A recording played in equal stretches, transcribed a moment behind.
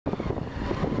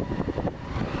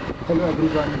Hello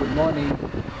everyone, good morning.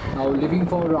 Now leaving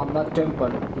for Ramnath Temple,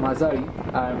 Majali,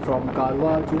 and from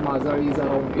Karwar to Majali is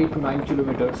around 8 to 9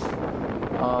 kilometers.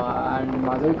 And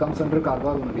Majali comes under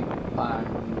Karwar only.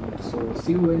 And so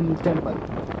see you in temple.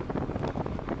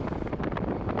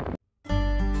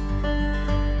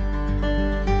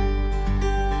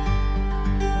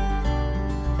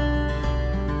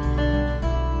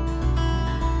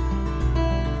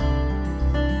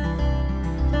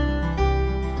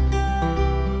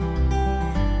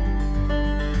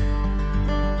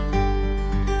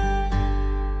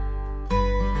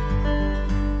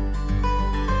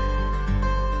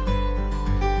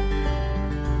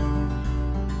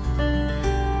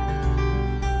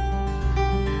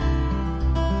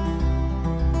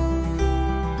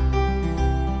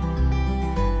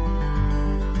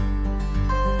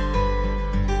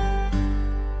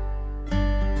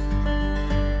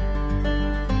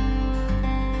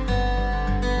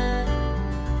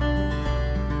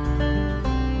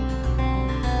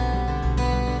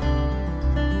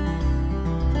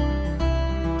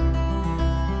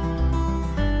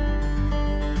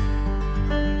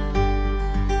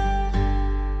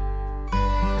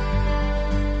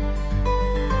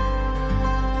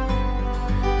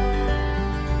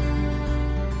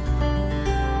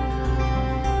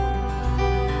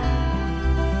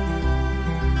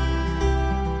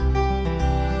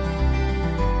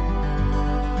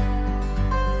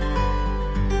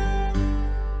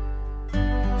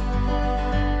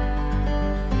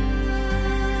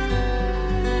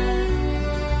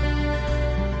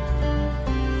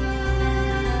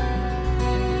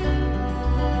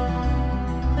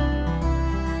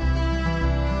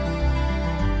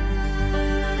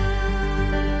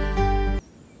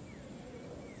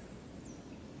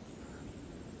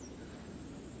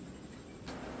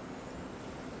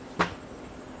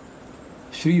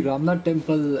 Shri Ramanth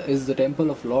Temple is the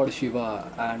temple of Lord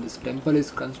Shiva, and this temple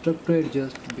is constructed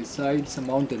just beside a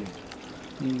mountain.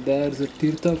 There's a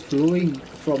tirtha flowing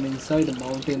from inside the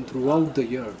mountain throughout the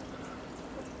year,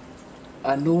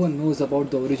 and no one knows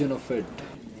about the origin of it.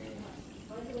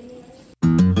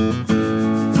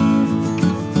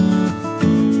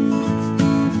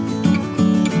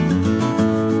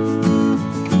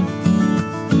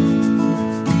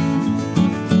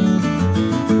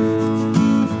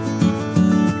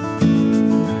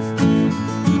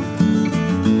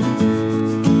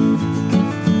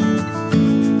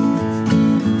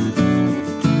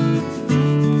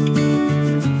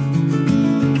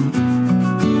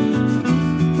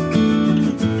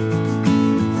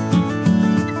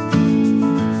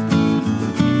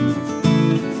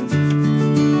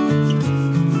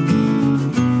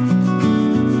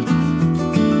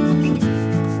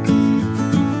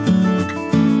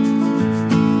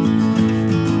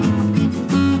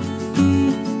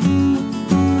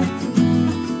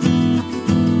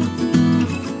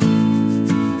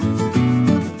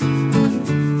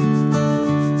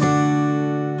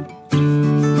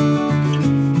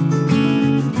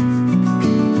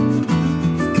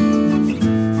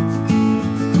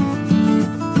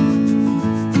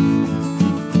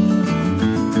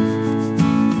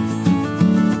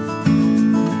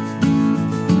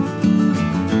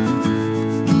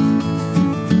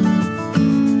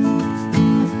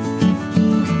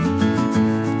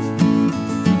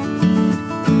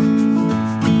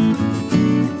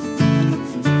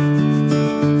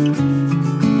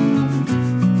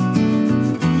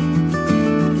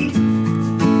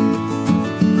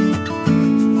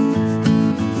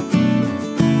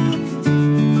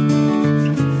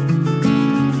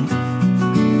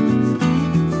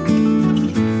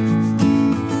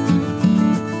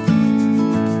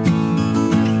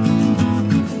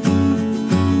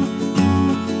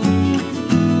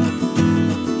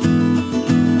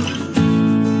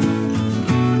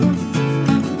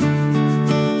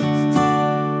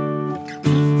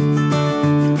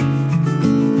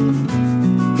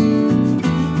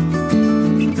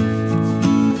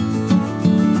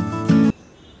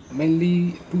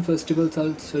 Mainly two festivals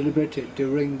are celebrated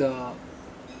during the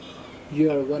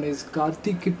year. One is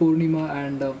Kartiki Purnima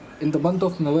and in the month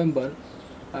of November,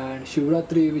 and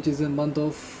Shivratri, which is in the month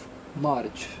of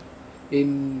March.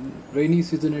 In rainy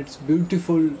season it's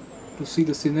beautiful to see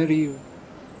the scenery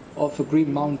of a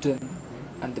green mountain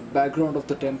and the background of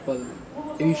the temple.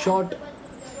 In short,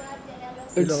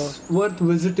 it's worth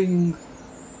visiting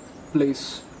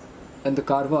place in the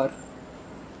Karwar,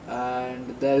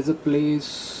 and there is a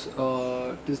place,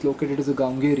 it is located as a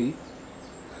Gangeri,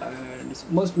 and it's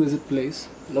must visit place.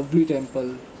 Lovely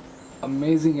temple,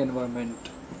 amazing environment,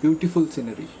 beautiful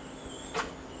scenery.